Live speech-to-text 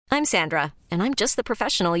I'm Sandra, and I'm just the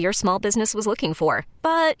professional your small business was looking for.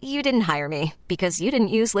 But you didn't hire me because you didn't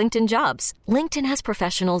use LinkedIn Jobs. LinkedIn has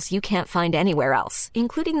professionals you can't find anywhere else,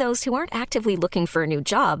 including those who aren't actively looking for a new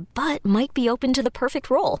job, but might be open to the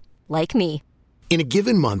perfect role, like me. In a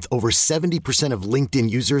given month, over 70% of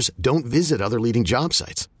LinkedIn users don't visit other leading job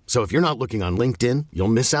sites. So if you're not looking on LinkedIn, you'll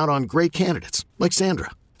miss out on great candidates like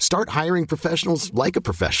Sandra. Start hiring professionals like a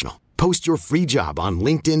professional. Post your free job on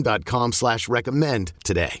linkedin.com/recommend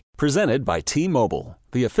today. Presented by T-Mobile,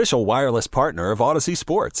 the official wireless partner of Odyssey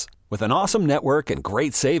Sports. With an awesome network and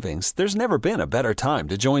great savings, there's never been a better time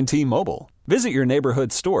to join T-Mobile. Visit your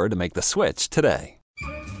neighborhood store to make the switch today.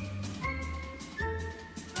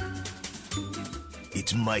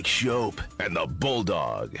 It's Mike Shope and the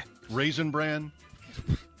Bulldog. Raisin Bran?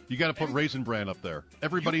 You got to put Raisin Bran up there.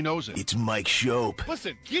 Everybody knows it. It's Mike Shope.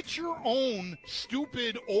 Listen, get your own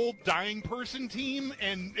stupid old dying person team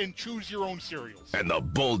and choose your own cereals. And the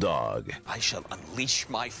Bulldog. I shall unleash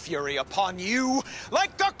my fury upon you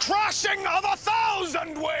like the crashing of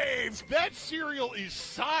 1,000 waves. That cereal is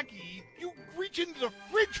soggy. You reach into the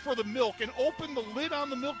fridge for the milk and open the lid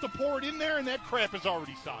on the milk to pour it in there, and that crap is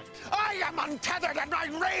already soggy. I am untethered and my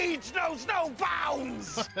rage knows no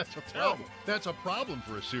bounds. That's a problem. That's a problem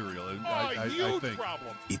for a cereal. I Huge think.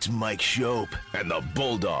 problem. It's Mike Shope and the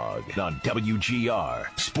Bulldog on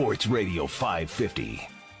WGR Sports Radio 550.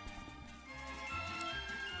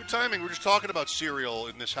 Good timing. We're just talking about cereal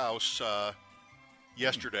in this house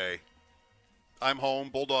yesterday. I'm home.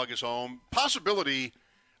 Bulldog is home. Possibility.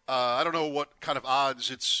 I don't know what kind of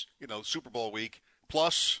odds it's, Super Bowl week,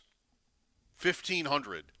 plus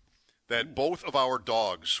 1,500 that both of our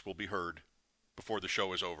dogs will be heard before the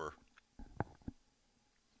show is over.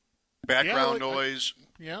 Background noise.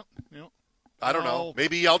 Yeah. I don't know.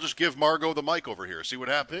 Maybe I'll just give Margot the mic over here, see what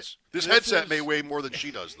happens. This headset may weigh more than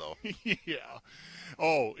she does, though. Yeah.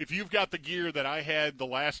 Oh, if you've got the gear that I had the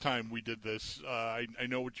last time we did this, I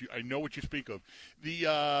know what you speak of.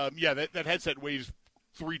 That headset weighs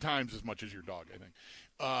 3 times as much as your dog, I think.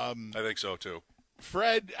 I think so, too.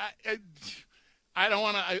 Fred, I don't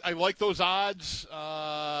want to – I like those odds,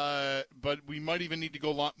 but we might even need to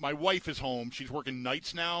go – my wife is home. She's working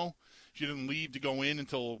nights now. She didn't leave to go in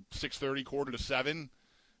until 6:30, 6:45.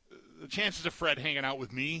 The chances of Fred hanging out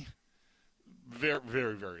with me, very,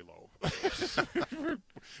 very, very low.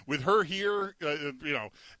 With her here,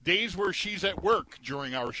 days where she's at work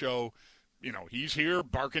during our show – he's here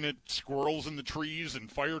barking at squirrels in the trees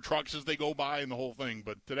and fire trucks as they go by and the whole thing.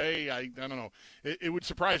 But today, I don't know. It would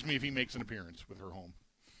surprise me if he makes an appearance with her home.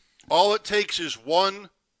 All it takes is one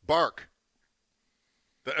bark.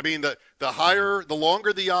 I mean, the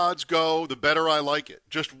longer the odds go, the better I like it.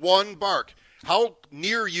 Just one bark. How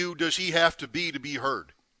near you does he have to be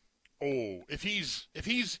heard? Oh, if he's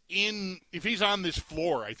on this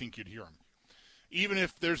floor, I think you'd hear him. Even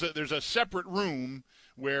if there's a separate room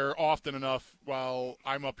where often enough, while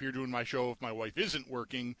I'm up here doing my show, if my wife isn't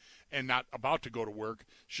working and not about to go to work,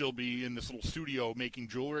 she'll be in this little studio making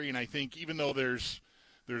jewelry. And I think even though there's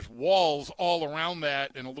walls all around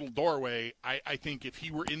that and a little doorway, I think if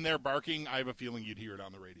he were in there barking, I have a feeling you'd hear it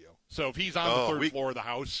on the radio. So if he's on the third floor of the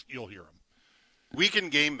house, you'll hear him. We can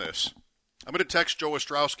game this. I'm going to text Joe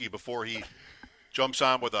Ostrowski before he jumps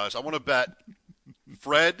on with us. I want to bet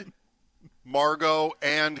Fred, Margot,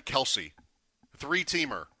 and Kelsey.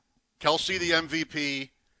 3-teamer. Kelsey, the MVP,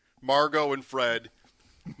 Margot, and Fred.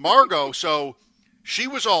 Margot, so she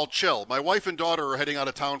was all chill. My wife and daughter are heading out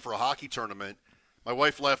of town for a hockey tournament. My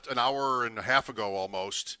wife left an hour and a half ago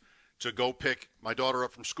almost to go pick my daughter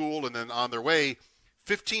up from school, and then on their way,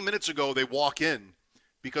 15 minutes ago, they walk in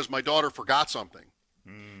because my daughter forgot something.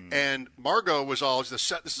 And Margot was all, this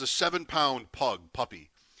is a 7-pound puppy,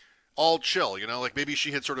 all chill, like maybe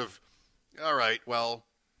she had sort of, all right, well,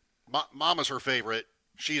 Mama's her favorite.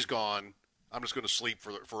 She's gone. I'm just going to sleep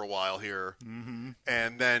for a while here. Mm-hmm.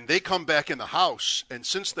 And then they come back in the house, and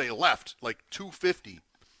since they left, like 2:50,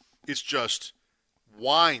 it's just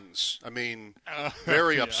whines. I mean,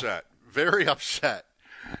 very upset. Very upset.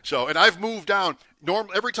 So, and I've moved down.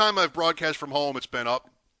 Every time I've broadcast from home, it's been up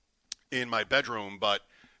in my bedroom, but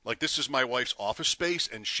like this is my wife's office space,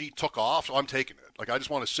 and she took off, so I'm taking it. Like I just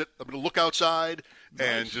want to sit. I'm going to look outside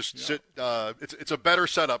and just sit. It's a better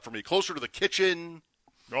setup for me, closer to the kitchen.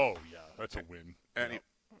 Oh yeah, that's a win.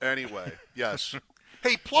 Anyway, yes.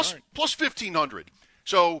 Hey, plus 1,500.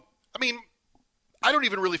 So I mean, I don't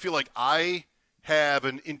even really feel like I have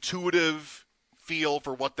an intuitive feel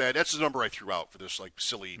for what that's the number I threw out for this like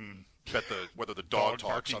silly bet whether the dog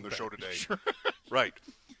talks on the show today. Sure. Right.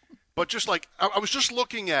 But just like I was just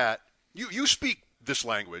looking at you speak this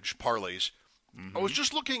language, parlays. Mm-hmm. I was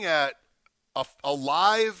just looking at a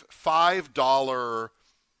live $5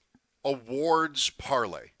 awards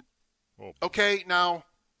parlay. Oh. Okay, now,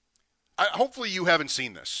 hopefully you haven't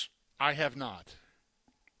seen this. I have not.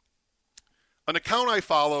 An account I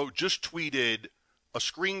follow just tweeted a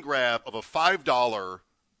screen grab of a $5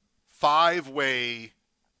 five-way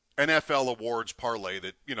NFL awards parlay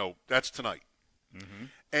that, that's tonight. Mm-hmm.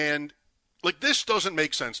 And, this doesn't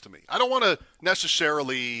make sense to me. I don't want to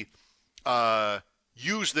necessarily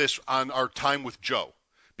use this on our time with Joe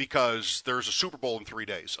because there's a Super Bowl in 3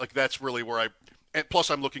 days. That's really where and plus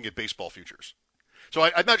I'm looking at baseball futures. So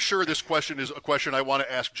I'm not sure this question is a question I want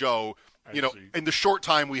to ask Joe. In the short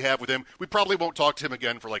time we have with him, we probably won't talk to him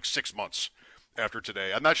again for 6 months after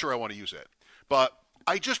today. I'm not sure I want to use it. But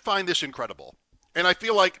I just find this incredible. And I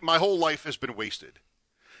feel like my whole life has been wasted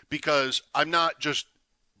because I'm not just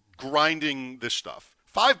grinding this stuff.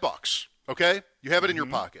 $5, okay? You have it in your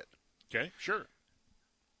pocket. Okay, sure.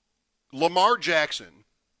 Lamar Jackson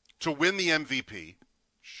to win the MVP.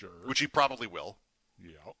 Sure. Which he probably will.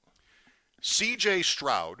 Yeah. C.J.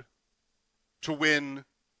 Stroud to win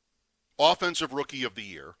Offensive Rookie of the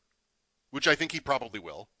Year, which I think he probably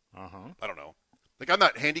will. Uh-huh. I don't know. I'm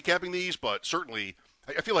not handicapping these, but certainly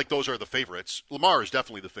I feel like those are the favorites. Lamar is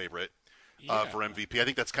definitely the favorite for MVP. I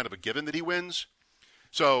think that's kind of a given that he wins.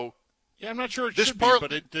 So yeah, I'm not sure it this should be,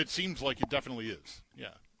 but it seems like it definitely is. Yeah.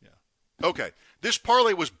 Okay. This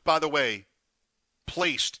parlay was, by the way,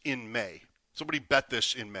 placed in May. Somebody bet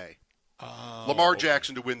this in May. Lamar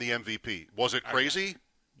Jackson to win the MVP. Was it crazy?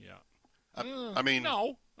 Yeah. I mean,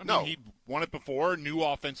 no. No. He'd won it before. New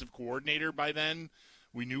offensive coordinator by then.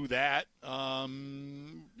 We knew that. No,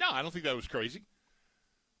 I don't think that was crazy.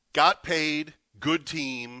 Got paid, good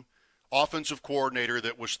team, offensive coordinator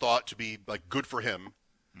that was thought to be good for him.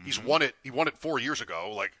 Mm-hmm. He's won it. He won it 4 years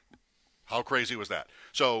ago. How crazy was that?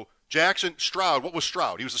 So Jackson, Stroud. What was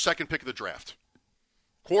Stroud? He was the second pick of the draft.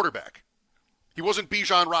 Quarterback. He wasn't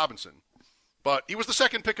Bijan Robinson, but he was the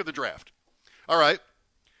second pick of the draft. All right.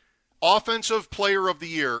 Offensive Player of the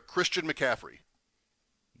Year, Christian McCaffrey.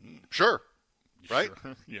 Sure. Right?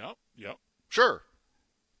 Sure. Yep. Sure.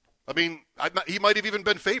 I mean, he might have even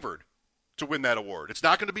been favored to win that award. It's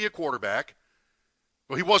not going to be a quarterback.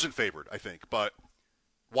 Well, he wasn't favored, I think. But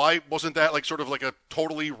why wasn't that sort of a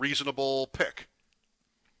totally reasonable pick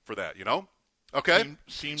for that, Okay?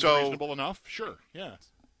 Seems reasonable enough. Sure, yeah.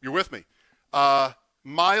 You're with me.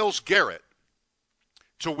 Myles Garrett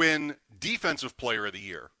to win Defensive Player of the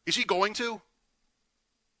Year. Is he going to?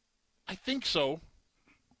 I think so.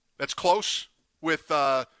 That's close with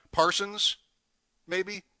Parsons,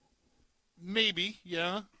 maybe? Maybe,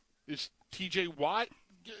 yeah. Is T.J. Watt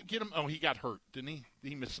get him? Oh, he got hurt, didn't he?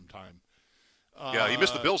 He missed some time. Yeah, he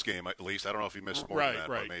missed the Bills game at least. I don't know if he missed more than that,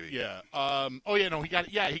 but maybe. Yeah.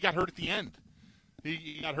 He got hurt at the end.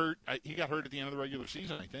 He got hurt. He got hurt at the end of the regular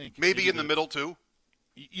season, I think. Maybe in the middle too.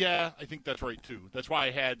 Yeah, I think that's right too. That's why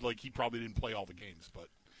I had he probably didn't play all the games, but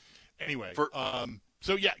anyway.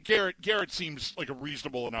 So yeah, Garrett seems like a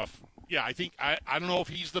reasonable enough. Yeah, I think I don't know if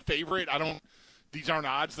he's the favorite. These aren't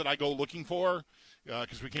odds that I go looking for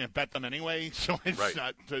because we can't bet them anyway. So it's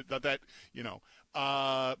not that.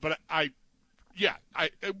 But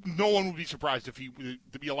no one would be surprised if there'd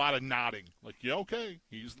be a lot of nodding. Okay,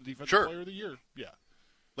 he's the defensive player of the year. Yeah.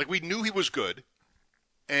 We knew he was good,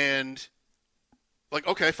 and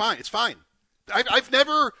okay, fine, it's fine. I've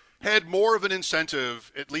never had more of an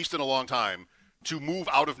incentive, at least in a long time, to move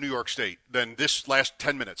out of New York State than this last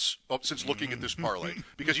 10 minutes since looking at this parlay.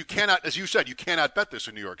 Because you cannot, as you said, you cannot bet this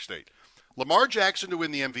in New York State. Lamar Jackson to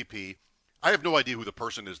win the MVP. I have no idea who the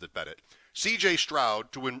person is that bet it. C.J.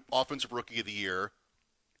 Stroud to win Offensive Rookie of the Year.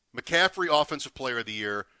 McCaffrey, Offensive Player of the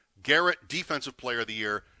Year. Garrett, Defensive Player of the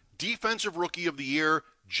Year. Defensive Rookie of the Year,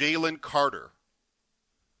 Jalen Carter.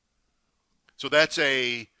 So that's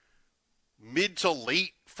a mid to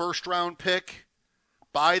late first-round pick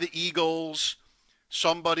by the Eagles.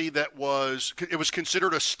 Somebody that it was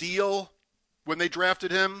considered a steal when they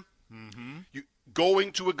drafted him. Mm-hmm.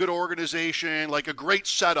 Going to a good organization, a great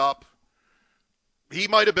setup. He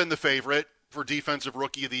might have been the favorite for Defensive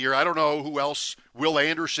Rookie of the Year. I don't know who else. Will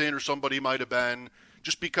Anderson or somebody might have been,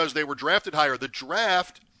 just because they were drafted higher. The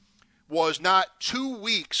draft was not 2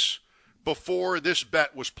 weeks before this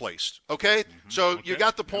bet was placed. Okay? Mm-hmm. So you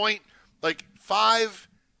got the point. 5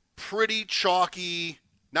 pretty chalky,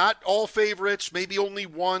 not all favorites, maybe only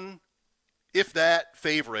one, if that,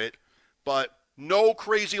 favorite, but no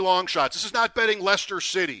crazy long shots. This is not betting Leicester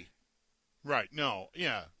City. Right. No.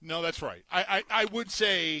 Yeah. No, that's right. I would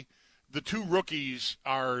say the two rookies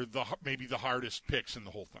are maybe the hardest picks in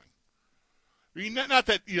the whole thing. I mean, not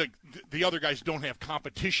that the other guys don't have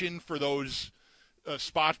competition for those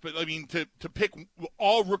spots, but I mean to pick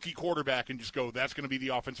all rookie quarterback and just go, that's going to be the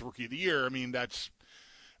offensive rookie of the year. I mean that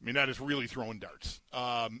is really throwing darts.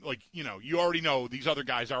 You already know these other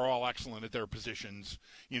guys are all excellent at their positions.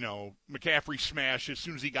 McCaffrey smashed as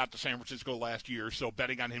soon as he got to San Francisco last year, so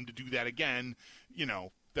betting on him to do that again,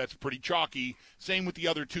 that's pretty chalky. Same with the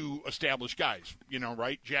other two established guys,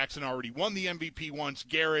 right? Jackson already won the MVP once.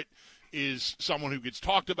 Garrett is someone who gets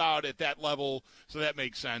talked about at that level, so that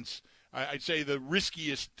makes sense. I'd say the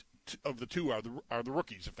riskiest of the two are the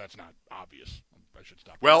rookies, if that's not obvious. I should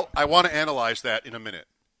stop. Well, I want to analyze that in a minute.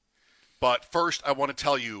 But first, I want to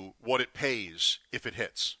tell you what it pays if it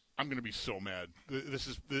hits. I'm going to be so mad.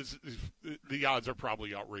 The odds are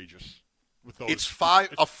probably outrageous with those. It's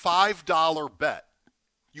a $5 bet.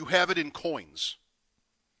 You have it in coins.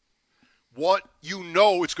 What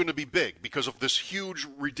it's going to be big because of this huge,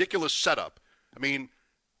 ridiculous setup. I mean,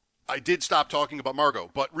 I did stop talking about Margot,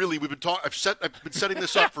 but really, I've been setting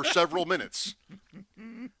this up for several minutes.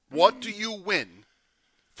 What do you win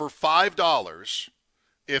for $5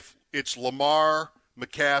 if it's Lamar,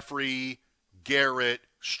 McCaffrey, Garrett,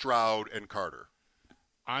 Stroud, and Carter?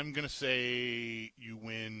 I'm going to say you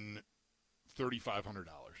win $3,500.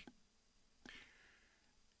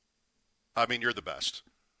 I mean, you're the best.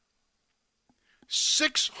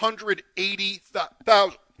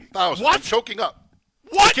 680,000. What? I'm choking up.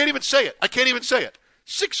 What? I can't even say it.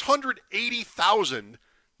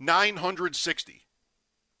 680,960.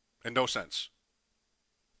 And no cents.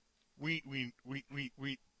 We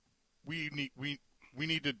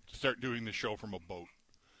need to start doing the show from a boat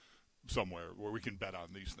somewhere where we can bet on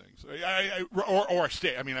these things, or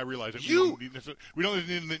stay. I mean, I realize that we don't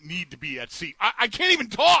need to be at sea. I can't even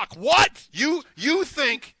talk. What? You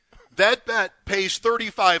think that bet pays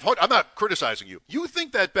 $3,500? I'm not criticizing you. You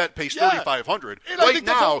think that bet pays $3,500 right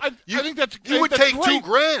now? I think you would take great.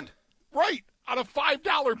 $2,000, right, on a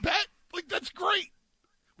 $5 bet. Like, that's great.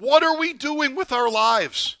 What are we doing with our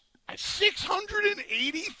lives?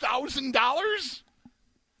 $680,000.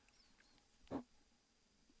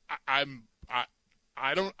 I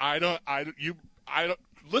don't.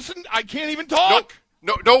 Listen, I can't even talk.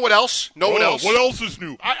 No. What else? What else? What else is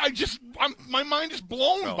new? My mind is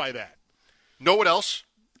blown by that. Know what else?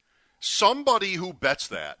 Somebody who bets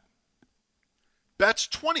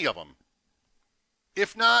 20 of them,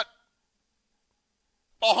 if not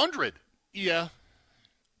 100. Yeah.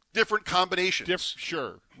 Different combinations.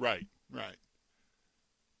 Sure. Right.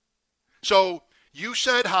 So you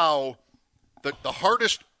said how the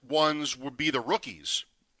hardest ones would be the rookies,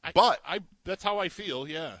 but that's how I feel.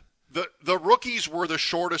 Yeah. The rookies were the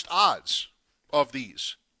shortest odds of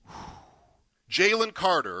these. Jalen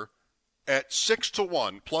Carter at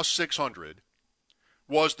 6-1 plus 600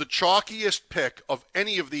 was the chalkiest pick of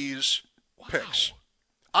any of these picks.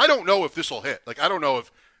 I don't know if this will hit. I don't know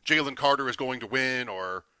if Jalen Carter is going to win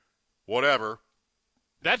or whatever.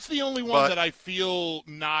 That's the only one that I feel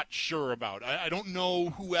not sure about. I don't know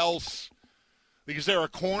who else. Is there a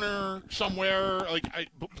corner somewhere?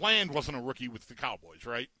 Bland wasn't a rookie with the Cowboys,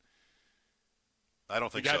 right? I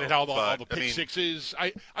don't think so. The guy that held all the pick sixes.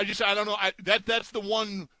 I don't know. That's the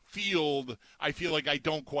one field I feel like I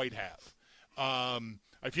don't quite have.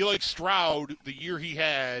 I feel like Stroud, the year he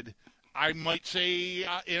had, I might say,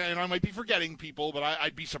 and I might be forgetting people, but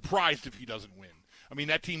I'd be surprised if he doesn't win. I mean,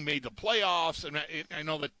 that team made the playoffs, and I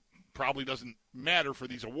know that probably doesn't matter for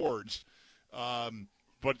these awards,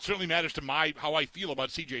 but it certainly matters to how I feel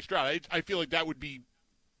about C.J. Stroud. I feel like that would be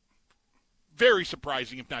very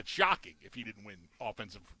surprising, if not shocking, if he didn't win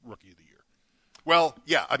Offensive Rookie of the Year. Well,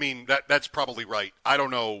 yeah, I mean, that's probably right. I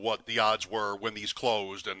don't know what the odds were when these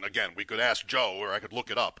closed, and again, we could ask Joe, or I could look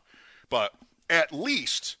it up. But at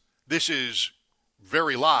least this is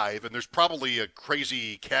very live, and there's probably a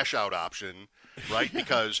crazy cash-out option, right?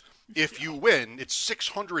 Because if you win, it's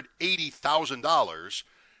 $680,000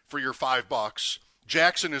 for your $5.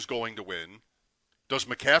 Jackson is going to win. Does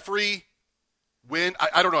McCaffrey win?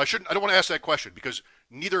 I don't know. I don't want to ask that question because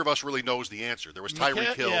neither of us really knows the answer. There was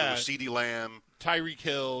Tyreek Hill, there was CeeDee Lamb. Tyreek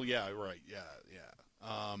Hill, yeah, right, yeah.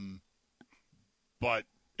 But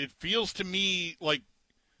it feels to me like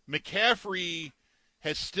McCaffrey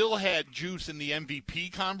has still had juice in the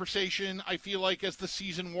MVP conversation, I feel like, as the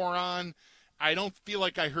season wore on. I don't feel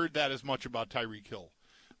like I heard that as much about Tyreek Hill.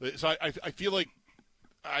 So I feel like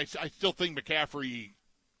I still think McCaffrey,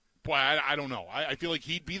 boy, I don't know. I feel like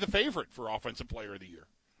he'd be the favorite for Offensive Player of the Year.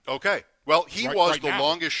 Okay. Well, he was the now.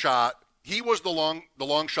 longest shot. He was the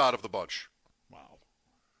long shot of the bunch. Wow.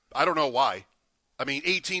 I don't know why. I mean,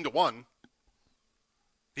 18-1.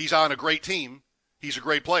 He's on a great team. He's a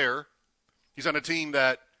great player. He's on a team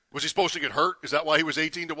that Was he supposed to get hurt? Is that why he was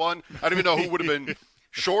 18-1? I don't even know who would have been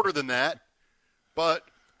shorter than that. But,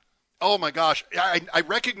 oh, my gosh, I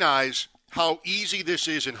recognize how easy this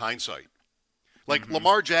is in hindsight. Like,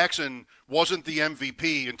 Lamar Jackson wasn't the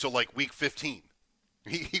MVP until, like, week 15.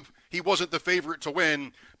 He wasn't the favorite to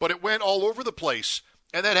win, but it went all over the place.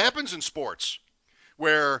 And that happens in sports,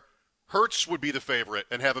 where Hurts would be the favorite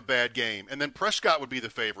and have a bad game, and then Prescott would be the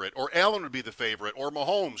favorite, or Allen would be the favorite, or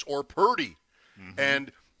Mahomes, or Purdy.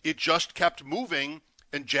 And it just kept moving,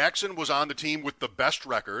 and Jackson was on the team with the best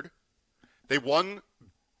record. They won,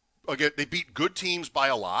 again, they beat good teams by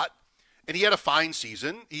a lot, and he had a fine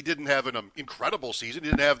season. He didn't have an incredible season. He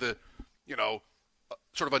didn't have the,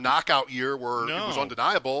 sort of a knockout year where it was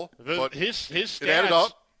undeniable. But his stats, it added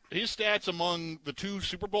up. His stats among the two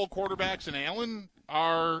Super Bowl quarterbacks and Allen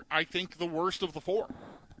are, I think, the worst of the four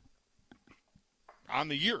on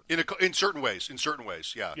the year. In certain ways,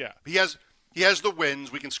 yeah. Yeah. He has the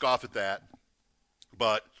wins. We can scoff at that.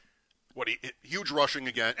 But huge rushing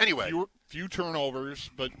again. Anyway. Few turnovers,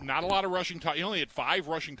 but not a lot of rushing. He only had 5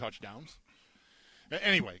 rushing touchdowns.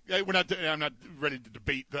 Anyway, I'm not ready to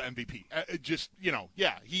debate the MVP.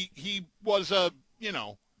 He was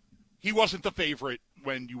he wasn't the favorite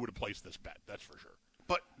when you would have placed this bet. That's for sure.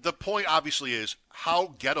 But the point obviously is,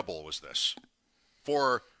 how gettable was this?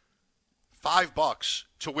 For $5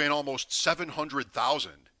 to win almost $700,000.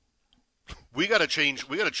 We got to change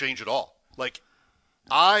it all. Like,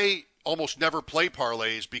 I almost never play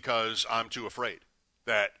parlays because I'm too afraid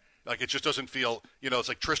that, like, it just doesn't feel, it's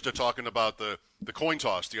like Trista talking about the coin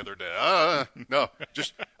toss the other day. No,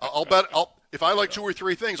 just I'll bet. If I like 2 or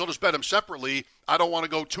 3 things, I'll just bet them separately. I don't want to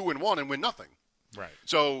go 2-1 and win nothing. Right.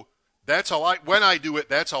 So that's when I do it.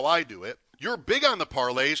 That's how I do it. You're big on the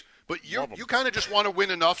parlays, but you kind of just want to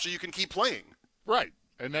win enough so you can keep playing. Right,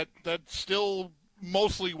 and that's still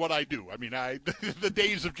mostly what I do. I mean, the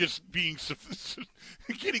days of just being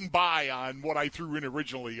getting by on what I threw in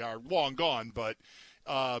originally are long gone. But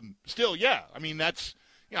still, yeah. I mean,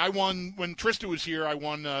 I won when Trista was here. I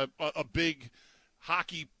won a big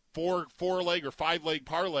hockey 4-leg or 5-leg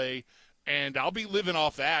parlay, and I'll be living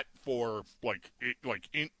off that for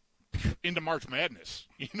into March Madness.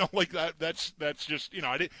 Like that. That's just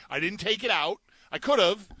I didn't take it out. I could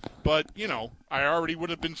have, but I already would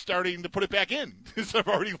have been starting to put it back in because I've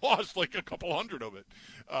already lost like a couple hundred of it.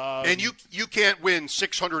 And you can't win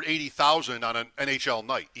 $680,000 on an NHL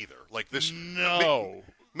night either. Like this. No.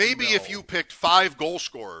 Maybe if you picked 5 goal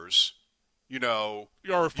scorers, or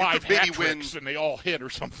 5 maybe hat tricks and they all hit or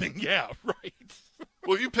something. Yeah, right.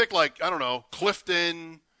 Well, if you pick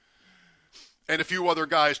Clifton and a few other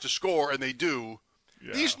guys to score, and they do,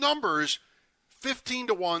 these numbers, 15-1,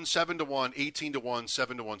 7-1, 18-1,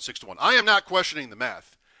 7-1, 6-1. I am not questioning the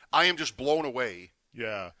math. I am just blown away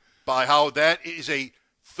by how that is a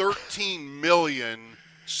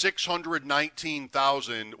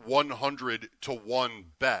 13,619,100 to 1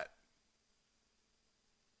 bet.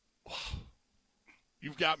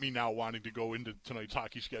 You've got me now wanting to go into tonight's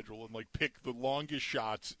hockey schedule and pick the longest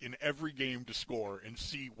shots in every game to score and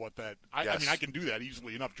see what that. I mean, I can do that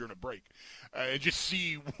easily enough during a break, and just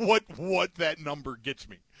see what that number gets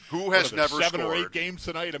me. Who has never 7 scored? or 8 games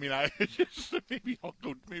tonight? I mean, maybe I'll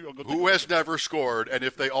go. Who has never scored? And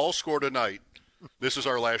if they all score tonight, this is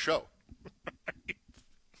our last show.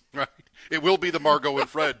 Right. It will be the Margot and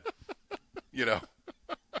Fred, jamboree.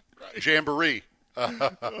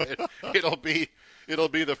 It'll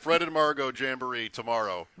be the Fred and Margot jamboree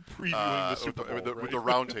tomorrow. Previewing the Super Bowl. With the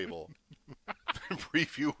round table.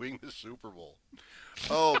 Previewing the Super Bowl.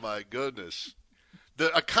 Oh, my goodness.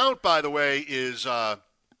 The account, by the way, is, I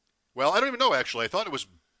don't even know, actually. I thought it was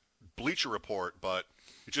Bleacher Report, but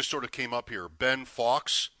it just sort of came up here. Ben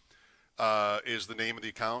Fawkes is the name of the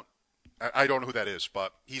account. I don't know who that is,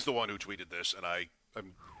 but he's the one who tweeted this, and I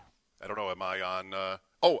don't know, am I on...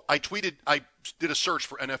 I did a search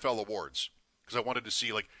for NFL awards because I wanted to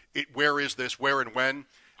see, where is this, where and when.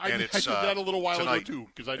 And I did that a little while tonight, ago, too,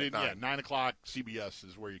 because I didn't, 9 o'clock CBS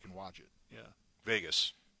is where you can watch it. Yeah.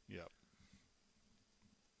 Vegas. Yeah.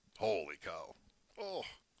 Holy cow. Oh.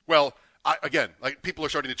 Well, people are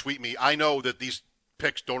starting to tweet me. I know that these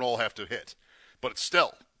picks don't all have to hit, but it's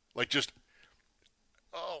still, it's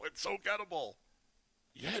so gettable.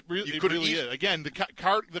 Yeah, it really is. Again, the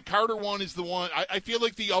Carter one is the one. I feel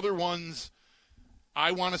like the other ones,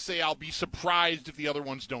 I want to say I'll be surprised if the other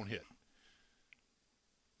ones don't hit.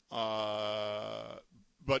 But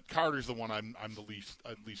Carter's the one I'm the least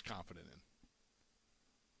confident in.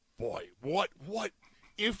 Boy, what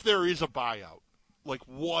if there is a buyout?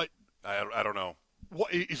 What? I don't know.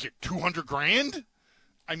 What is it? $200,000?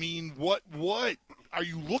 I mean, what are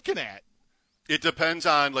you looking at? It depends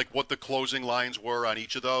on like what the closing lines were on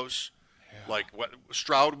each of those. Yeah. Like what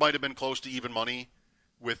Stroud might have been close to even money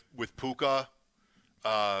with Puka,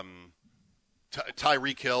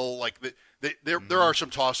 Tyreek Hill. Like there are some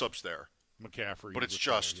toss-ups there. McCaffrey, but it's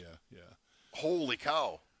just holy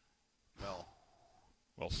cow.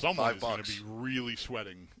 Well, someone is going to be really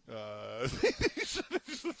sweating this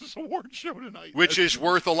award show tonight, which is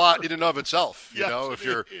worth a lot in and of itself. You yes, know, if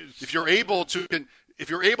you're able to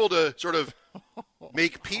sort of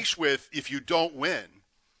make peace with if you don't win,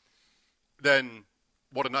 then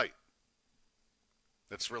what a night.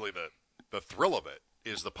 That's really the thrill of it,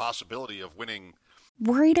 is the possibility of winning.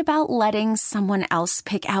 Worried about letting someone else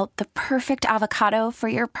pick out the perfect avocado for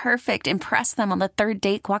your perfect impress them on the third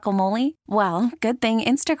date guacamole? Well, good thing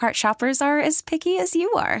Instacart shoppers are as picky as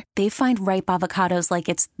you are. They find ripe avocados like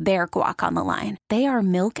it's their guac on the line. They are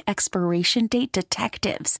milk expiration date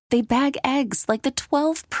detectives. They bag eggs like the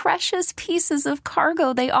 12 precious pieces of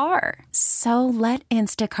cargo they are. So let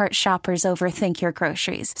Instacart shoppers overthink your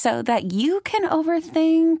groceries so that you can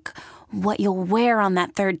overthink what you'll wear on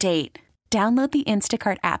that third date. Download the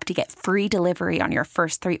Instacart app to get free delivery on your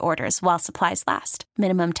first 3 orders while supplies last.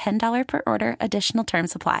 Minimum $10 per order. Additional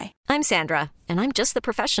terms apply. I'm Sandra, and I'm just the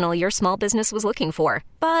professional your small business was looking for.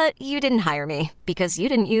 But you didn't hire me because you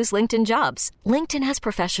didn't use LinkedIn Jobs. LinkedIn has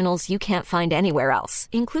professionals you can't find anywhere else,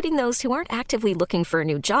 including those who aren't actively looking for a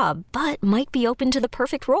new job, but might be open to the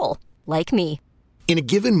perfect role, like me. In a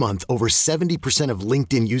given month, over 70% of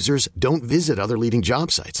LinkedIn users don't visit other leading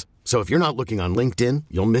job sites. So if you're not looking on LinkedIn,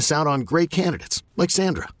 you'll miss out on great candidates like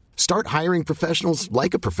Sandra. Start hiring professionals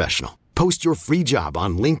like a professional. Post your free job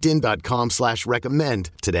on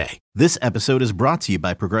linkedin.com/recommend today. This episode is brought to you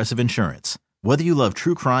by Progressive Insurance. Whether you love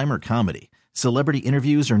true crime or comedy, celebrity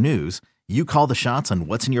interviews or news, you call the shots on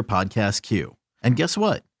what's in your podcast queue. And guess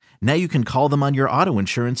what? Now you can call them on your auto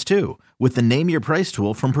insurance too with the Name Your Price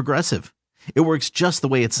tool from Progressive. It works just the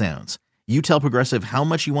way it sounds. You tell Progressive how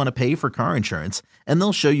much you want to pay for car insurance, and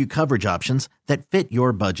they'll show you coverage options that fit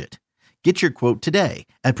your budget. Get your quote today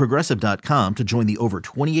at Progressive.com to join the over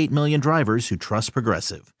 28 million drivers who trust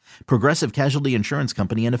Progressive. Progressive Casualty Insurance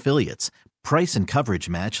Company and Affiliates. Price and coverage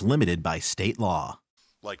match limited by state law.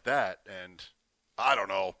 Like that, and I don't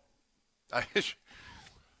know. It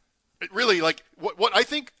really, like, what I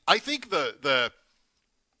think the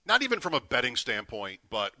not even from a betting standpoint,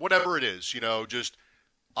 but whatever it is, just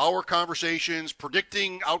our conversations,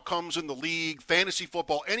 predicting outcomes in the league, fantasy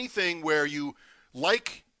football, anything where you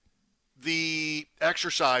like the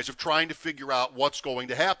exercise of trying to figure out what's going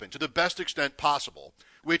to happen to the best extent possible,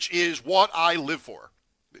 which is what I live for.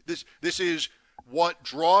 This is what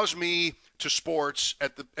draws me to sports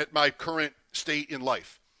at my current state in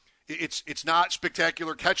life. It's not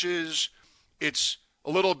spectacular catches. It's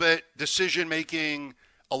a little bit decision making.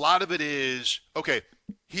 A lot of it is, okay,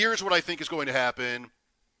 here's what I think is going to happen.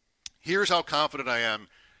 Here's how confident I am.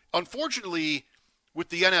 Unfortunately, with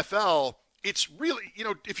the NFL, it's really,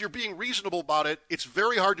 if you're being reasonable about it, it's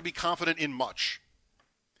very hard to be confident in much.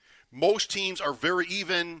 Most teams are very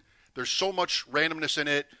even. There's so much randomness in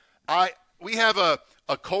it. We have a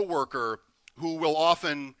coworker who will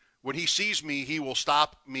often, when he sees me, he will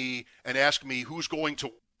stop me and ask me who's going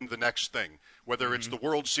to win the next thing, whether it's the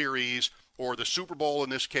World Series or the Super Bowl in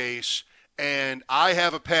this case. And I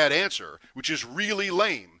have a pat answer, which is really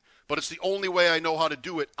lame. But it's the only way I know how to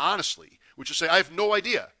do it honestly, which is say, I have no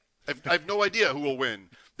idea. I have no idea who will win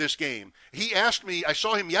this game. He asked me, I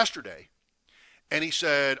saw him yesterday, and he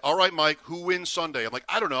said, all right, Mike, who wins Sunday? I'm like,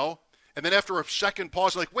 I don't know. And then after a second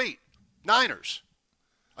pause, I'm like, wait, Niners.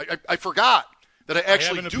 I forgot that I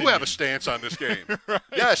actually do have a stance on this game. Right.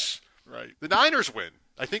 Yes. Right. The Niners win.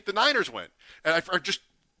 I think the Niners win. And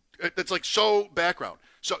that's like so background.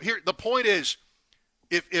 So here, the point is,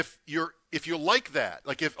 if you like that,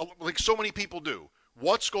 like so many people do,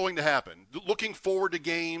 what's going to happen? Looking forward to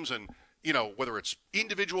games and, whether it's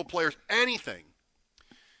individual players, anything.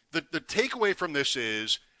 The takeaway from this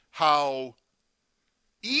is how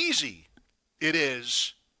easy it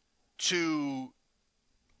is to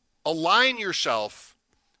align yourself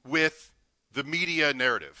with the media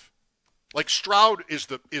narrative. Like Stroud is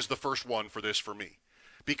the first one for this for me,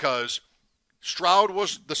 because Stroud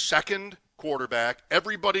was the second quarterback.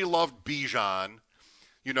 Everybody loved Bijan.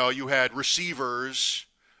 You had receivers.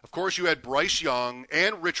 Of course, you had Bryce Young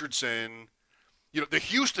and Richardson. The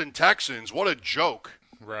Houston Texans, what a joke.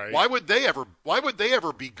 Right. Why would they ever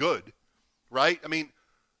be good? Right? I mean,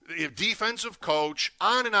 defensive coach,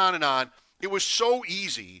 on and on and on. It was so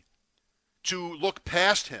easy to look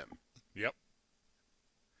past him. Yep.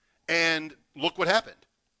 And look what happened.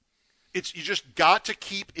 You just got to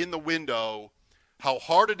keep in the window how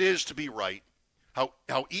hard it is to be right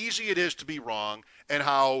how easy it is to be wrong, and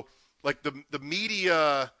how like the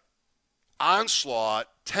media onslaught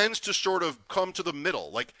tends to sort of come to the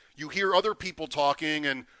middle. Like you hear other people talking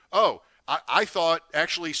and, I thought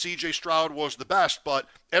actually C.J. Stroud was the best, but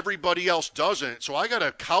everybody else doesn't. So I got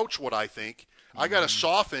to couch what I think. I got to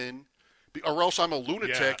soften, or else I'm a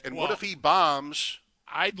lunatic. Yeah, and what if he bombs?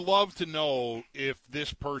 I'd love to know if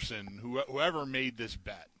this person, whoever made this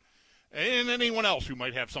bet, and anyone else who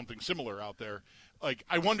might have something similar out there, like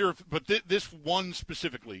I wonder if, but this one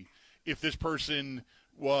specifically, if this person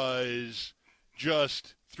was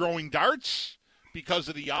just throwing darts because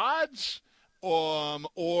of the odds,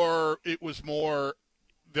 or it was more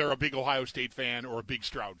they're a big Ohio State fan or a big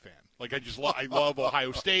Stroud fan. Like I love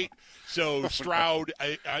Ohio State, so Stroud,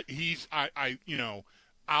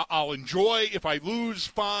 I'll enjoy if I lose,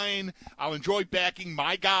 fine. I'll enjoy backing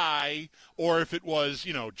my guy, or if it was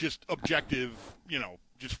just objective,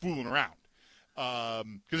 just fooling around.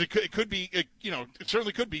 Because it could be, it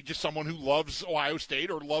certainly could be just someone who loves Ohio State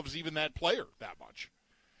or loves even that player that much.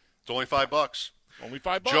 It's only $5. Only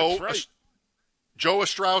 $5, right? Joe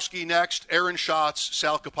Ostrowski next, Aaron Schatz,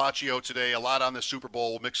 Sal Capaccio today. A lot on the Super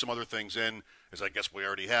Bowl. We'll mix some other things in, as I guess we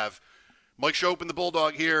already have. Mike Schopp and the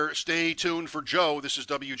Bulldog here. Stay tuned for Joe. This is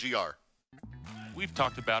WGR. We've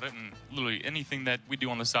talked about it, and literally anything that we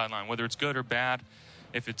do on the sideline, whether it's good or bad,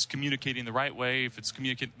 if it's communicating the right way, if it's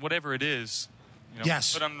communicating, whatever it is,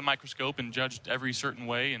 yes, put under the microscope and judged every certain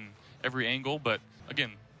way and every angle. But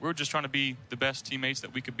again, we're just trying to be the best teammates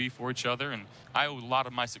that we could be for each other, and I owe a lot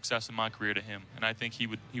of my success in my career to him, and I think he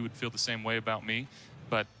would feel the same way about me.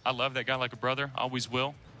 But I love that guy like a brother, always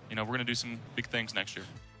will. We're going to do some big things next year.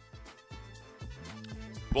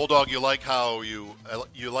 Bulldog, you like how you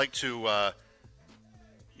like to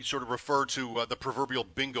you sort of refer to the proverbial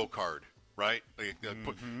bingo card, right?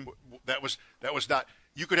 That was not.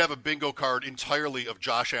 You could have a bingo card entirely of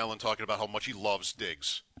Josh Allen talking about how much he loves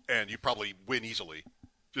Diggs, and you probably win easily.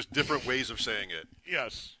 Just different ways of saying it.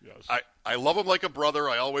 Yes. I love him like a brother.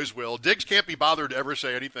 I always will. Diggs can't be bothered to ever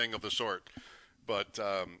say anything of the sort, but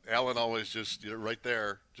Allen always just right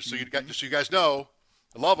there. Just so you guys know,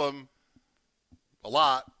 I love him a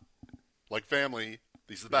lot, like family.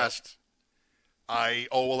 He's the best. I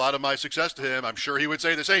owe a lot of my success to him. I'm sure he would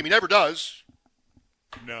say the same. He never does.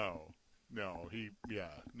 No. He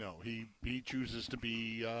chooses to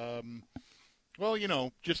be,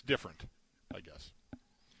 just different, I guess.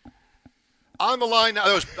 On the line now,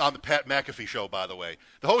 that was on the Pat McAfee show, by the way.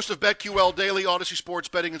 The host of BetQL Daily, Odyssey Sports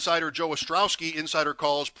Betting Insider Joe Ostrowski, Insider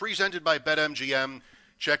Calls, presented by BetMGM.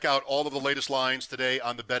 Check out all of the latest lines today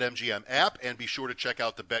on the BetMGM app, and be sure to check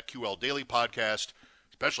out the BetQL Daily podcast,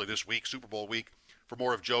 especially this week, Super Bowl week. For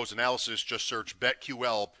more of Joe's analysis, just search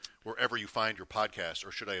BetQL wherever you find your podcast,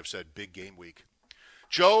 or should I have said Big Game Week.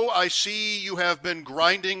 Joe, I see you have been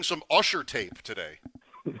grinding some Usher tape today.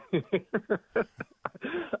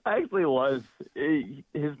 I actually was.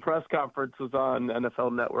 His press conference was on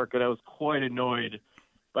NFL Network, and I was quite annoyed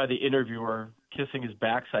by the interviewer kissing his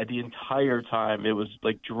backside the entire time. It was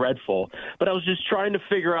like dreadful. But I was just trying to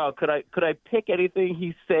figure out, could I pick anything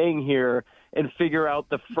he's saying here and figure out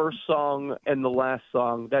the first song and the last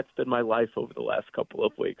song? That's been my life over the last couple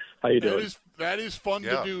of weeks. How you doing? That is fun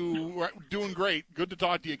to do. Doing great. Good to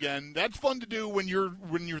talk to you again. That's fun to do when you're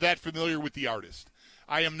that familiar with the artist.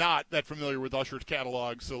 I am not that familiar with Usher's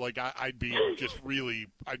catalog, so I'd be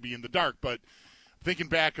in the dark. But thinking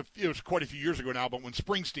back, it was quite a few years ago now. But when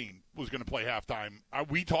Springsteen was going to play halftime,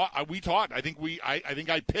 we talked. I think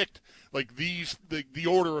I picked the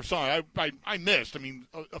order of songs. I missed. I mean,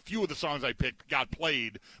 a few of the songs I picked got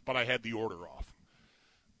played, but I had the order off.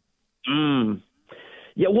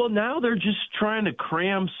 Yeah, well, now they're just trying to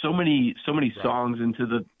cram so many songs into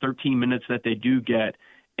the 13 minutes that they do get.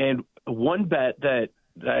 And one bet that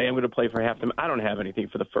I am going to play for halftime, I don't have anything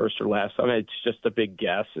for the first or last song. It's just a big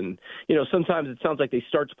guess. And, sometimes it sounds like they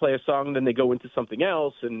start to play a song, then they go into something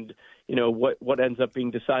else, and, what ends up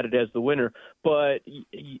being decided as the winner. But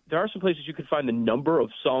there are some places you can find the number of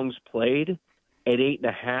songs played at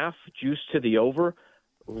 8.5, juice to the over.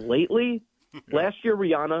 Lately, last year,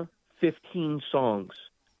 Rihanna, 15 songs.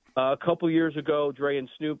 A couple years ago, Dre and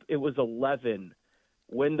Snoop, it was 11.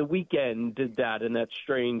 When The Weeknd did that in that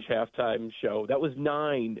strange halftime show, that was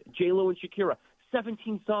 9. J-Lo and Shakira,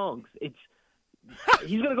 17 songs.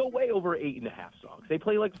 He's going to go way over 8.5 songs. They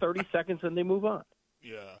play 30 seconds and they move on.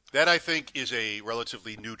 Yeah. That, I think, is a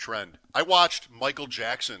relatively new trend. I watched Michael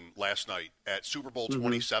Jackson last night at Super Bowl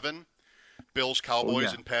 27, Bills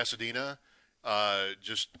Cowboys in Pasadena. I'm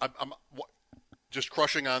just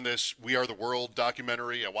crushing on this We Are the World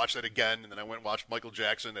documentary. I watched that again, and then I went and watched Michael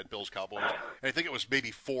Jackson at Bills Cowboys. And I think it was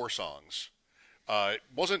maybe 4 songs. It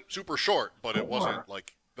wasn't super short, but it wasn't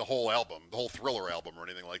like the whole album, the whole Thriller album or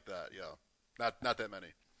anything like that. Yeah, not that many.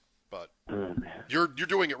 But you're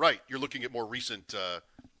doing it right. You're looking at more recent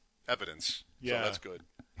evidence. Yeah. So that's good.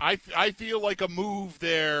 I feel like a move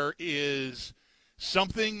there is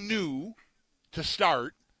something new to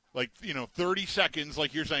start, like 30 seconds,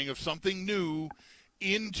 like you're saying, of something new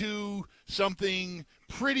into something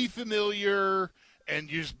pretty familiar, and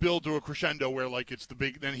you just build to a crescendo where like it's the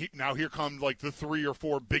big. Then now here come like the 3 or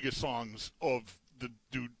 4 biggest songs of the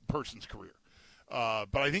person's career.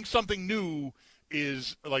 But I think something new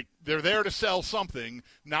is like they're there to sell something,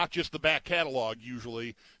 not just the back catalog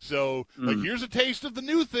usually. So like here's a taste of the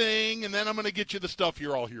new thing, and then I'm going to get you the stuff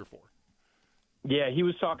you're all here for. Yeah, he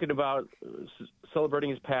was talking about celebrating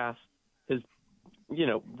his past, his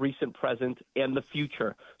recent, present, and the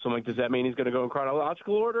future. So I'm like, does that mean he's going to go in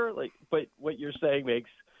chronological order? Like, but what you're saying makes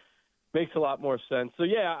a lot more sense. So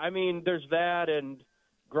yeah, I mean, there's that and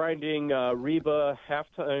grinding Reba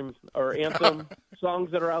halftime or anthem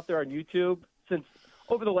songs that are out there on YouTube. Since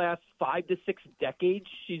over the last 5 to 6 decades,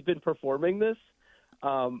 she's been performing this.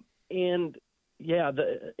 And, yeah,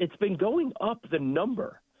 it's been going up, the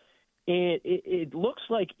number. And it looks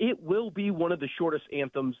like it will be one of the shortest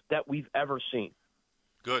anthems that we've ever seen.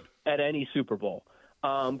 Good. At any Super Bowl.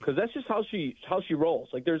 Because that's just how she rolls.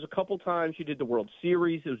 Like, there's a couple times she did the World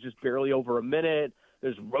Series. It was just barely over a minute.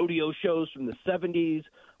 There's rodeo shows from the 70s.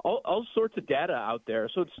 All sorts of data out there.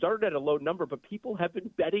 So it started at a low number, but people have been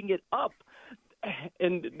betting it up.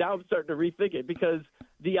 And now I'm starting to rethink it because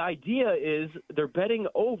the idea is they're betting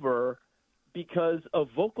over because of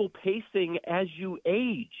vocal pacing as you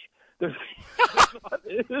age. The thought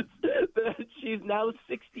is that she's now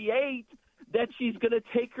 68, that she's going to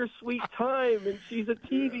take her sweet time, and she's a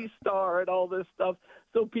TV star and all this stuff.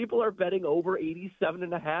 So people are betting over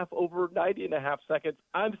 87.5, over 90.5 seconds.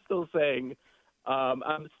 I'm still saying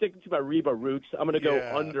I'm sticking to my Reba roots. I'm going to go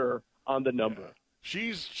under on the number. Yeah.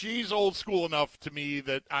 She's old school enough to me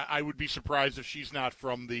that I would be surprised if she's not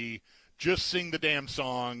from the just sing the damn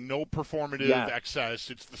song, no performative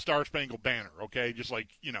excess. It's the Star Spangled Banner, okay? Just like,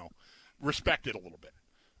 respect it a little bit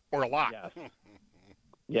or a lot.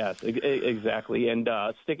 Yes, exactly. And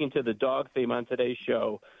sticking to the dog theme on today's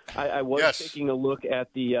show, I was taking a look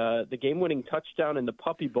at the game-winning touchdown in the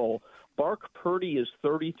Puppy Bowl. Bark Purdy is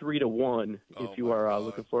 33-1 if you are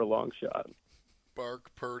looking for a long shot.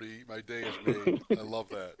 Bark Purdy, my day is made. I love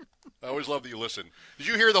that. I always love that you listen. Did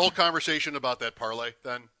you hear the whole conversation about that parlay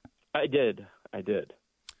then? I did.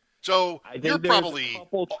 So you're probably a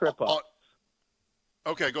couple trip-ups.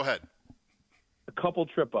 Okay, go ahead. A couple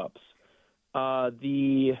trip-ups. Most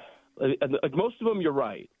of them, you're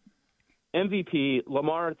right. MVP,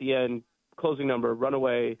 Lamar at the end, closing number,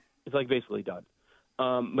 runaway, is like basically done.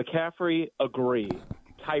 McCaffrey, agree.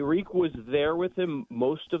 Tyreek was there with him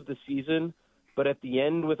most of the season, but at the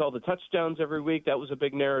end with all the touchdowns every week, that was a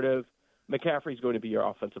big narrative. McCaffrey's going to be your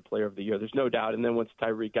offensive player of the year. There's no doubt. And then once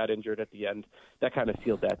Tyreek got injured at the end, that kind of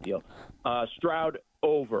sealed that deal. Stroud,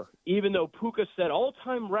 over. Even though Puka set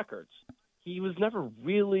all-time records, he was never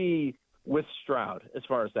really with Stroud as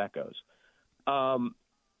far as that goes.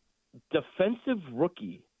 Defensive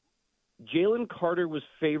rookie. Jalen Carter was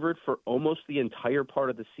favored for almost the entire part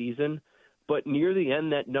of the season, but near the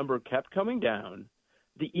end that number kept coming down.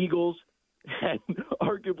 The Eagles had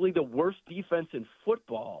arguably the worst defense in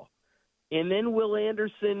football. And then Will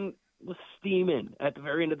Anderson was steaming at the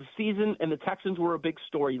very end of the season, and the Texans were a big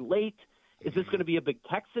story late. Is this going to be a big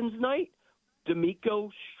Texans night? D'Amico,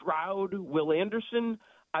 Stroud, Will Anderson?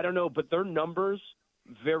 I don't know, but their numbers,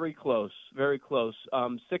 very close, very close.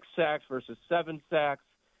 6 sacks versus 7 sacks.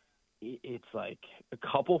 It's like a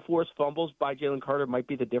couple forced fumbles by Jalen Carter might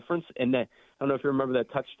be the difference. And that, I don't know if you remember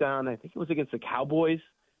that touchdown. I think it was against the Cowboys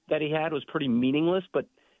that he had. It was pretty meaningless, but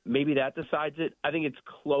maybe that decides it. I think it's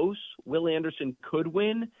close. Will Anderson could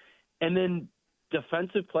win. And then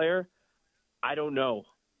defensive player, I don't know.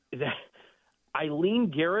 Eileen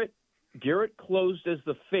Garrett closed as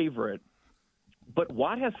the favorite, but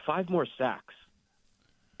Watt has 5 more sacks.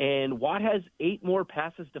 And Watt has 8 more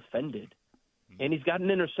passes defended. And he's got an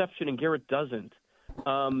interception, and Garrett doesn't.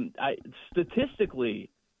 Statistically,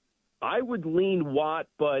 I would lean Watt,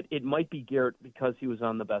 but it might be Garrett because he was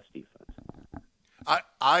on the best defense.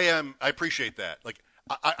 I appreciate that. Like,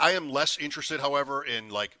 I am less interested, however, in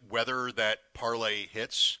like whether that parlay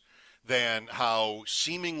hits than how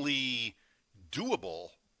seemingly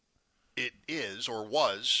doable it is or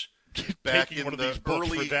was back taking in one of the these books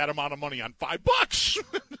early for that amount of money on $5.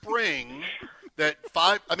 Spring. That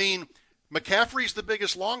 5. I mean, McCaffrey's the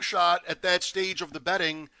biggest long shot at that stage of the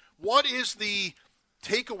betting. What is the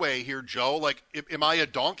takeaway here, Joe? Like, am I a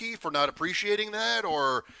donkey for not appreciating that,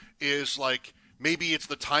 or is like maybe it's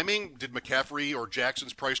the timing? Did McCaffrey or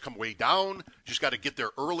Jackson's price come way down? Just got to get there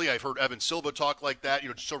early. I've heard Evan Silva talk like that.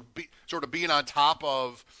 Sort of being on top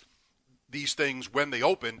of these things when they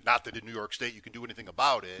open. Not that in New York State you can do anything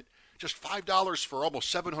about it. Just $5 for almost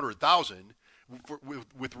 700,000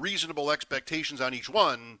 with reasonable expectations on each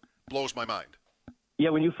one blows my mind. Yeah,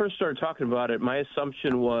 when you first started talking about it, my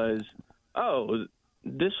assumption was,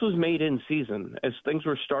 this was made in season as things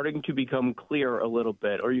were starting to become clear a little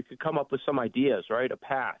bit, or you could come up with some ideas, right? A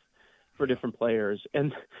path for different players.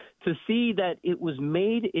 And to see that it was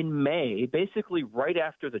made in May, basically right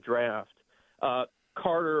after the draft,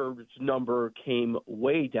 Carter's number came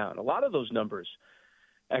way down. A lot of those numbers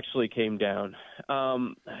actually came down.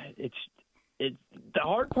 The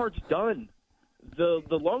hard part's done. The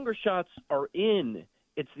longer shots are in.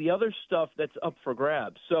 It's the other stuff that's up for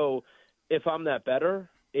grabs. So if I'm that better,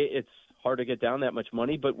 it's hard to get down that much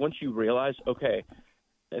money. But once you realize, okay,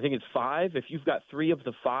 I think it's 5. If you've got 3 of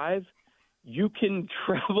the 5, you can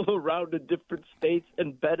travel around to different states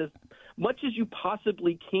and bet as much as you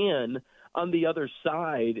possibly can on the other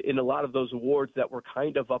side in a lot of those awards that were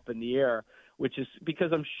kind of up in the air, which is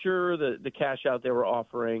because I'm sure the cash out they were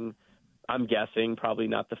offering, I'm guessing, probably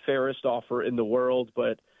not the fairest offer in the world.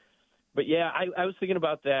 But yeah, I was thinking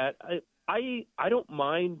about that. I don't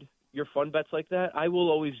mind your fun bets like that. I will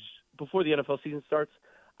always, before the NFL season starts,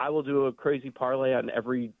 I will do a crazy parlay on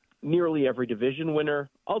nearly every division winner.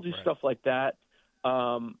 I'll do stuff like that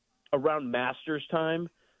around Masters time.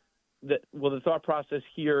 The thought process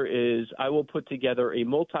here is I will put together a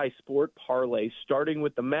multi-sport parlay starting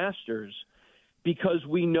with the Masters because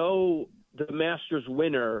we know the Masters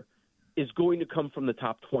winner is going to come from the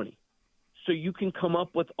top 20. So you can come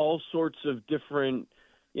up with all sorts of different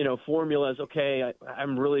formulas. Okay,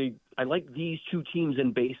 I like these 2 teams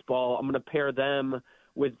in baseball. I'm going to pair them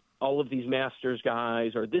with all of these Masters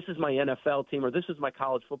guys, or this is my NFL team, or this is my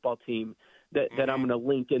college football team that I'm going to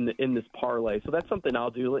link in this parlay. So that's something I'll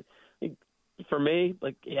do. For me,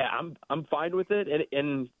 I'm fine with it,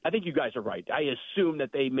 and I think you guys are right. I assume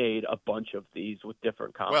that they made a bunch of these with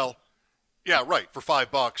different combos. Well, yeah, right, for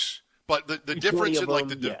 $5. But the difference in the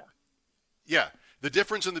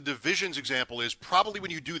difference in the divisions example is probably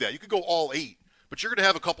when you do that, you could go all 8, but you're going to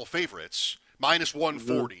have a couple favorites, minus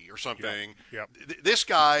 140 or something. Yep. This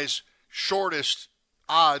guy's shortest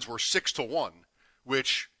odds were 6-1,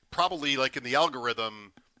 which probably like in the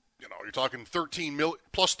algorithm, you're talking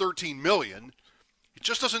plus 13 million. It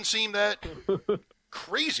just doesn't seem that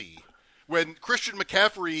crazy when Christian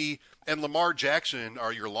McCaffrey and Lamar Jackson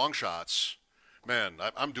are your long shots. Man,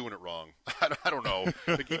 I'm doing it wrong. I don't know.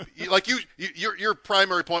 Your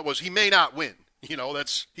primary point was he may not win.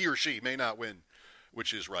 That's he or she may not win,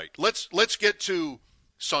 which is right. Let's get to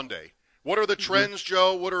Sunday. What are the trends,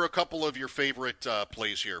 Joe? What are a couple of your favorite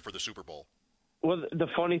plays here for the Super Bowl? Well, the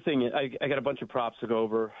funny thing is, I got a bunch of props to go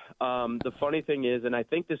over. The funny thing is, and I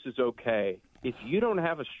think this is okay, if you don't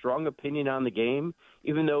have a strong opinion on the game,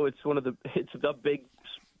 even though it's the big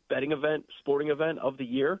betting event, sporting event of the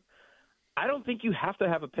year, I don't think you have to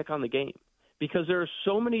have a pick on the game because there are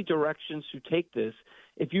so many directions to take this.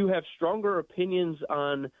 If you have stronger opinions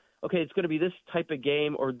on, okay, it's going to be this type of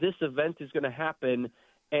game or this event is going to happen,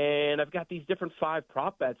 and I've got these different 5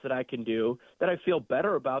 prop bets that I can do that I feel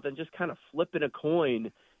better about than just kind of flipping a coin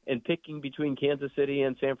and picking between Kansas City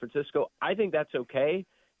and San Francisco, I think that's okay,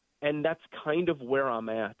 and that's kind of where I'm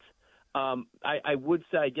at. I would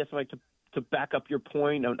say, I guess, to back up your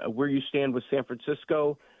point on where you stand with San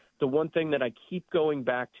Francisco, the one thing that I keep going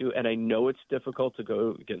back to, and I know it's difficult to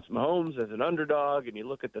go against Mahomes as an underdog, and you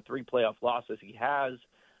look at the 3 playoff losses he has,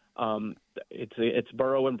 it's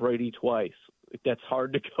Burrow and Brady twice. That's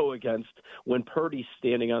hard to go against when Purdy's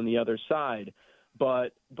standing on the other side.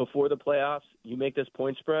 But before the playoffs, you make this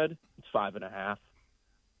point spread, it's 5.5,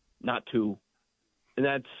 not 2.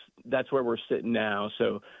 And that's where we're sitting now.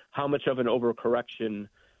 So how much of an overcorrection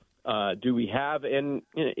do we have? And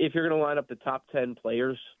if you're going to line up the top 10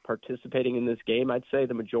 players participating in this game, I'd say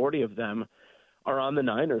the majority of them are on the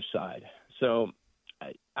Niners side. So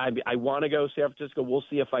I want to go San Francisco. We'll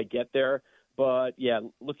see if I get there. But, yeah,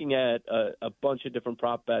 looking at a bunch of different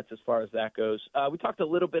prop bets as far as that goes. We talked a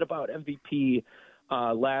little bit about MVP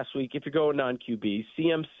last week. If you're going non-QB,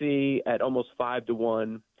 CMC at almost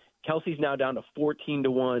 5-1. Kelsey's now down to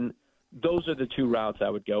 14-1. Those are the 2 routes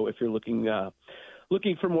I would go if you're looking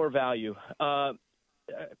for more value.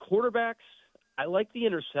 Quarterbacks, I like the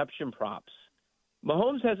interception props.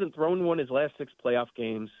 Mahomes hasn't thrown one his last 6 playoff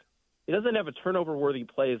games. He doesn't have a turnover-worthy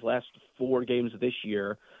play his last 4 games of this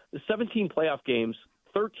year. The 17 playoff games,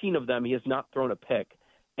 13 of them, he has not thrown a pick.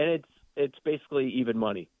 And it's basically even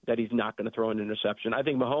money that he's not going to throw an interception. I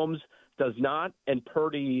think Mahomes does not, and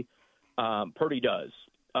Purdy does.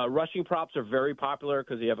 Rushing props are very popular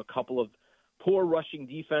because you have a couple of poor rushing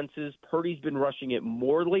defenses. Purdy's been rushing it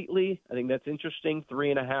more lately. I think that's interesting.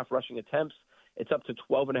 3.5 rushing attempts. It's up to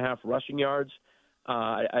 12.5 rushing yards.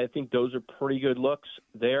 I think those are pretty good looks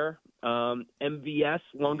there. MVS,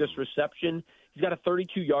 longest reception. He's got a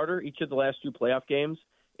 32-yarder each of the last 2 playoff games.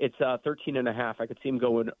 It's 13.5. I could see him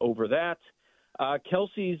going over that.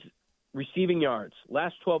 Kelsey's receiving yards,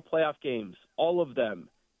 last 12 playoff games, all of them,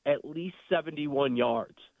 at least 71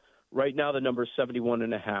 yards. Right now the number is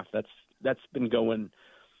 71.5. That's been going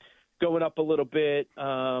up a little bit.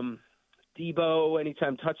 Debo,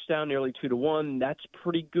 anytime touchdown, nearly 2-1. That's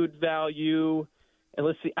pretty good value. And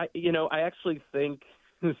let's see, I actually think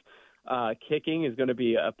kicking is going to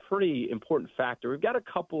be a pretty important factor. We've got a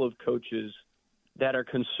couple of coaches that are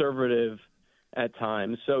conservative at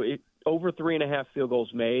times. So over 3.5 field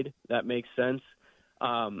goals made, that makes sense.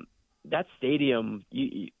 That stadium,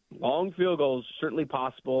 long field goals, certainly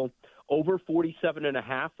possible. Over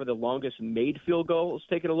 47.5 for the longest made field goals,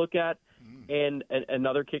 taking a look at. And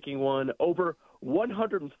another kicking one, over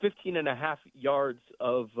 115.5 yards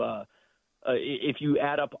of if you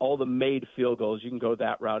add up all the made field goals, you can go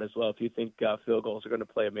that route as well if you think field goals are going to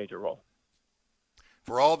play a major role.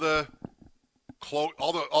 For all the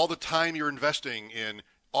time you're investing in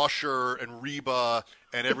Usher and Reba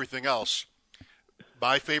and everything else,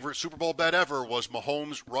 my favorite Super Bowl bet ever was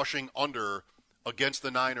Mahomes rushing under against the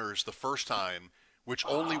Niners the first time, which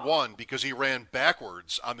only won because he ran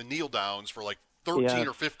backwards on the kneel downs for like 13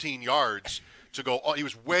 or 15 yards to go. He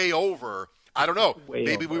was way over. I don't know.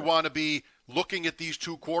 Maybe we want to be looking at these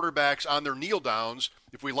 2 quarterbacks on their kneel downs.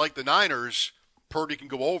 If we like the Niners, Purdy can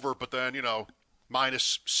go over, but then,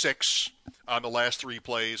 -6 on the last 3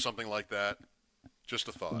 plays, something like that. Just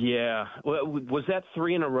a thought. Yeah. Was that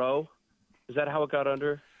 3 in a row? Is that how it got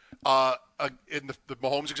under? In the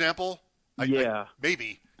Mahomes example? Yeah.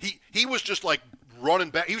 Maybe. He was just like running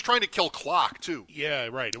back. He was trying to kill clock, too. Yeah,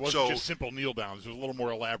 right. It wasn't just simple kneel downs. It was a little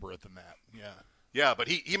more elaborate than that. Yeah. Yeah, but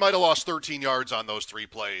he might have lost 13 yards on those 3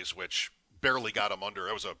 plays, which barely got him under.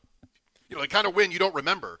 It was the kind of win you don't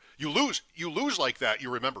remember. You lose like that, you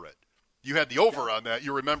remember it. You had the over on that,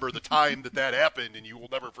 you remember the time that happened, and you will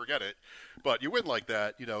never forget it. But you win like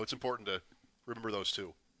that, it's important to remember those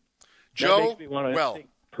too. Joe, that makes me want to think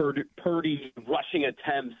Purdy rushing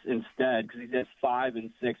attempts instead because he's at 5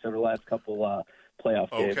 and 6 over the last couple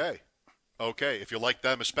playoff games. Okay. If you like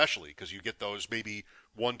them especially, because you get those maybe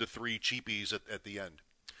 1 to 3 cheapies at the end.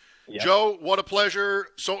 Yep. Joe, what a pleasure.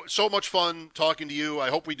 So much fun talking to you. I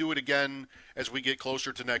hope we do it again as we get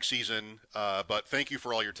closer to next season. But thank you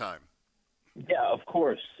for all your time. Yeah, of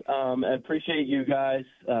course. I appreciate you guys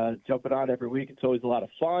jumping on every week. It's always a lot of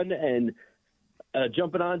fun. And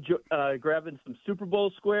jumping on, grabbing some Super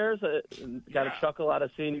Bowl squares. Got a chuckle out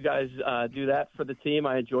of seeing you guys do that for the team.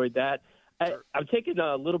 I enjoyed that. I'm taking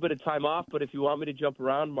a little bit of time off, but if you want me to jump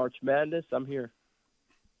around March Madness, I'm here.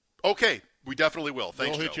 Okay, we definitely will.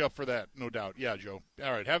 Thanks, We'll hit you up for that, no doubt. Yeah, Joe.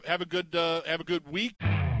 All right, have a good week.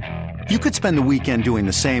 You could spend the weekend doing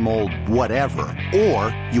the same old whatever,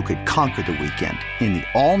 or you could conquer the weekend in the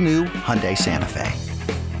all-new Hyundai Santa Fe.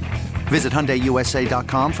 Visit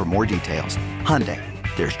HyundaiUSA.com for more details. Hyundai,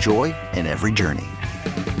 there's joy in every journey.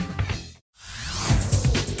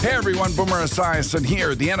 Hey everyone, Boomer Esiason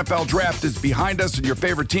here. The NFL Draft is behind us and your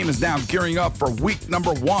favorite team is now gearing up for week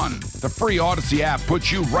number 1. The free Odyssey app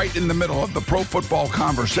puts you right in the middle of the pro football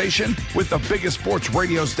conversation with the biggest sports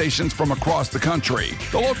radio stations from across the country.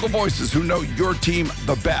 The local voices who know your team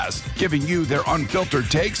the best, giving you their unfiltered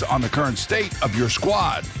takes on the current state of your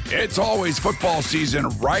squad. It's always football season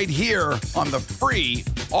right here on the free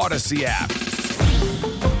Odyssey app.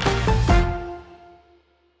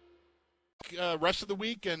 Rest of the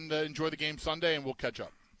week and enjoy the game Sunday, and we'll catch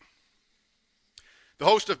up. The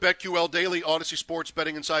host of BetQL Daily, Odyssey Sports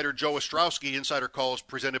betting insider Joe Ostrowski. Insider calls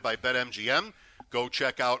presented by BetMGM. Go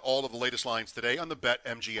check out all of the latest lines today on the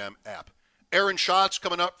BetMGM app. Aaron Schatz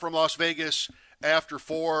coming up from Las Vegas after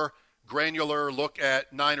 4. Granular look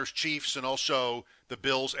at Niners Chiefs and also the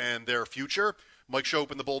Bills and their future. Mike Schopp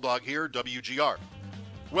and the Bulldog here, WGR.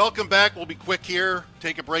 Welcome back. We'll be quick here.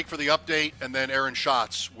 Take a break for the update, and then Aaron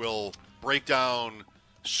Schatz will break down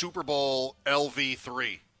Super Bowl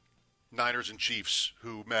LV3, Niners and Chiefs,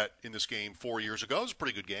 who met in this game 4 years ago. It was a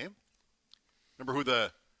pretty good game. Remember who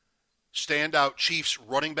the standout Chiefs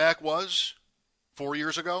running back was 4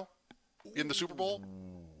 years ago in the Super Bowl?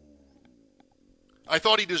 I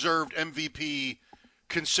thought he deserved MVP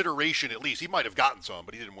consideration at least. He might have gotten some,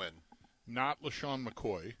 but he didn't win. Not LaShawn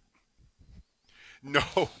McCoy.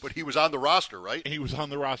 No, but he was on the roster, right? He was on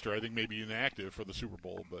the roster. I think maybe inactive for the Super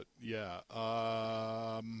Bowl, but yeah.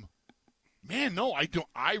 Man, no, I don't.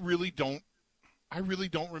 I really don't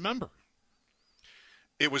remember.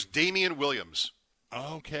 It was Damian Williams.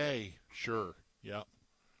 Okay, sure, yeah.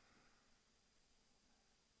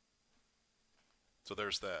 So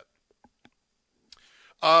there's that.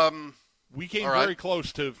 We came very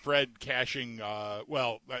close to Fred cashing.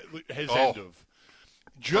 His end of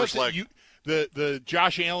just the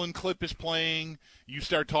Josh Allen clip is playing. You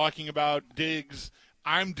start talking about Diggs.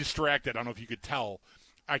 I'm distracted. I don't know if you could tell.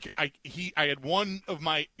 I had one of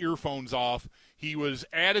my earphones off. He was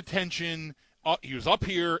at attention. He was up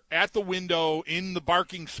here at the window in the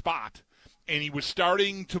barking spot, and he was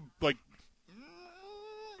starting to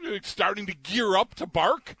gear up to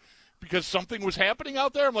bark because something was happening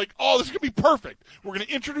out there. I'm like, oh, this is going to be perfect. We're going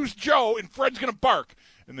to introduce Joe, and Fred's going to bark.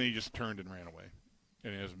 And then he just turned and ran away,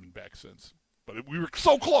 and he hasn't been back since. But we were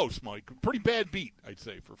so close, Mike. Pretty bad beat, I'd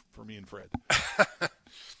say, for me and Fred.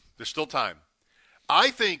 There's still time. I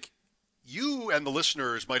think you and the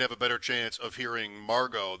listeners might have a better chance of hearing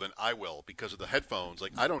Margot than I will because of the headphones.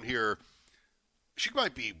 Like, I don't hear – she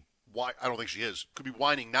might be – I don't think she is. Could be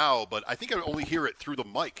whining now, but I think I only hear it through the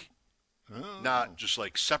mic, not just,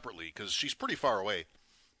 separately because she's pretty far away.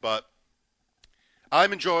 But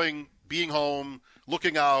I'm enjoying being home,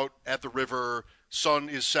 looking out at the river. Sun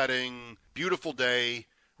is setting. Beautiful day.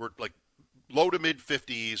 We're, low to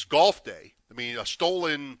mid-50s. Golf day. I mean, a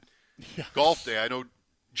stolen golf day. I know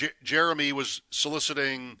Jeremy was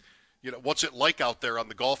soliciting, what's it like out there on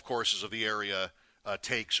the golf courses of the area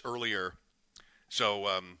takes earlier. So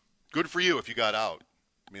good for you if you got out.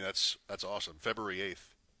 I mean, that's awesome. February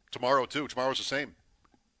 8th. Tomorrow, too. Tomorrow's the same.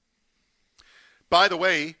 By the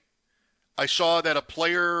way, I saw that a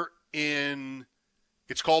player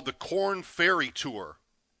it's called the Korn Ferry Tour,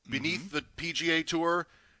 beneath the PGA Tour,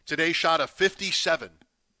 today shot a 57.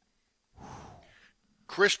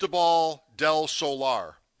 Cristobal del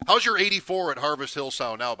Solar. How's your 84 at Harvest Hill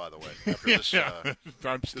sound now, by the way? After this,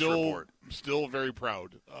 I'm still very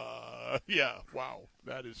proud. Wow.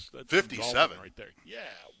 That's 57 right there. Yeah,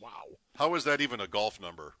 wow. How is that even a golf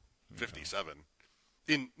number? 57.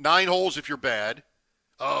 In 9 holes if you're bad.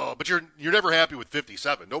 Oh, but you're never happy with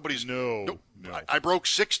 57. Nobody's no. I broke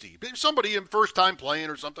 60. Somebody in first time playing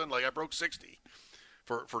or something I broke 60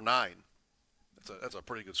 for 9. That's a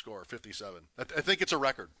pretty good score. 57. I think it's a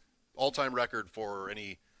record, all-time record for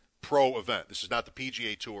any pro event. This is not the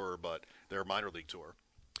PGA Tour, but their minor league tour.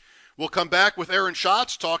 We'll come back with Aaron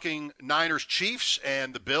Schatz talking Niners Chiefs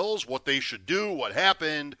and the Bills, what they should do, what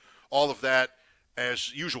happened, all of that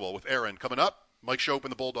as usual with Aaron coming up. Mike Schopp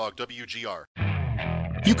and the Bulldog, WGR.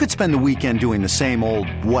 You could spend the weekend doing the same old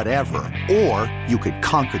whatever, or you could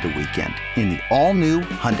conquer the weekend in the all-new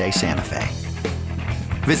Hyundai Santa Fe.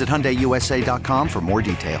 Visit HyundaiUSA.com for more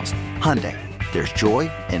details. Hyundai, there's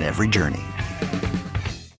joy in every journey.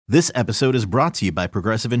 This episode is brought to you by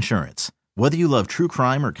Progressive Insurance. Whether you love true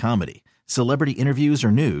crime or comedy, celebrity interviews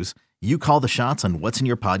or news, you call the shots on what's in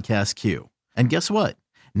your podcast queue. And guess what?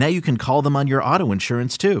 Now you can call them on your auto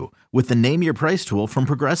insurance too with the Name Your Price tool from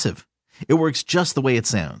Progressive. It works just the way it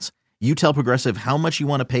sounds. You tell Progressive how much you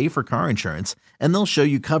want to pay for car insurance, and they'll show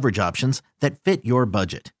you coverage options that fit your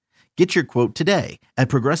budget. Get your quote today at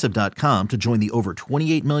Progressive.com to join the over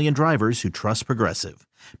 28 million drivers who trust Progressive.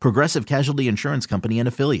 Progressive Casualty Insurance Company and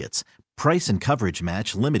Affiliates. Price and coverage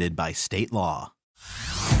match limited by state law.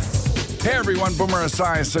 Hey everyone, Boomer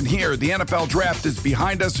Esiason here. The NFL Draft is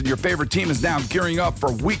behind us and your favorite team is now gearing up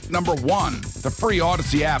for week number 1. The free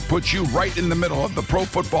Odyssey app puts you right in the middle of the pro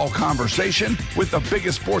football conversation with the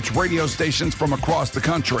biggest sports radio stations from across the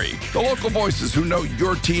country. The local voices who know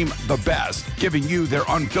your team the best, giving you their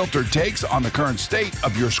unfiltered takes on the current state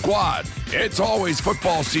of your squad. It's always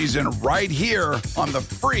football season right here on the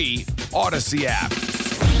free Odyssey app.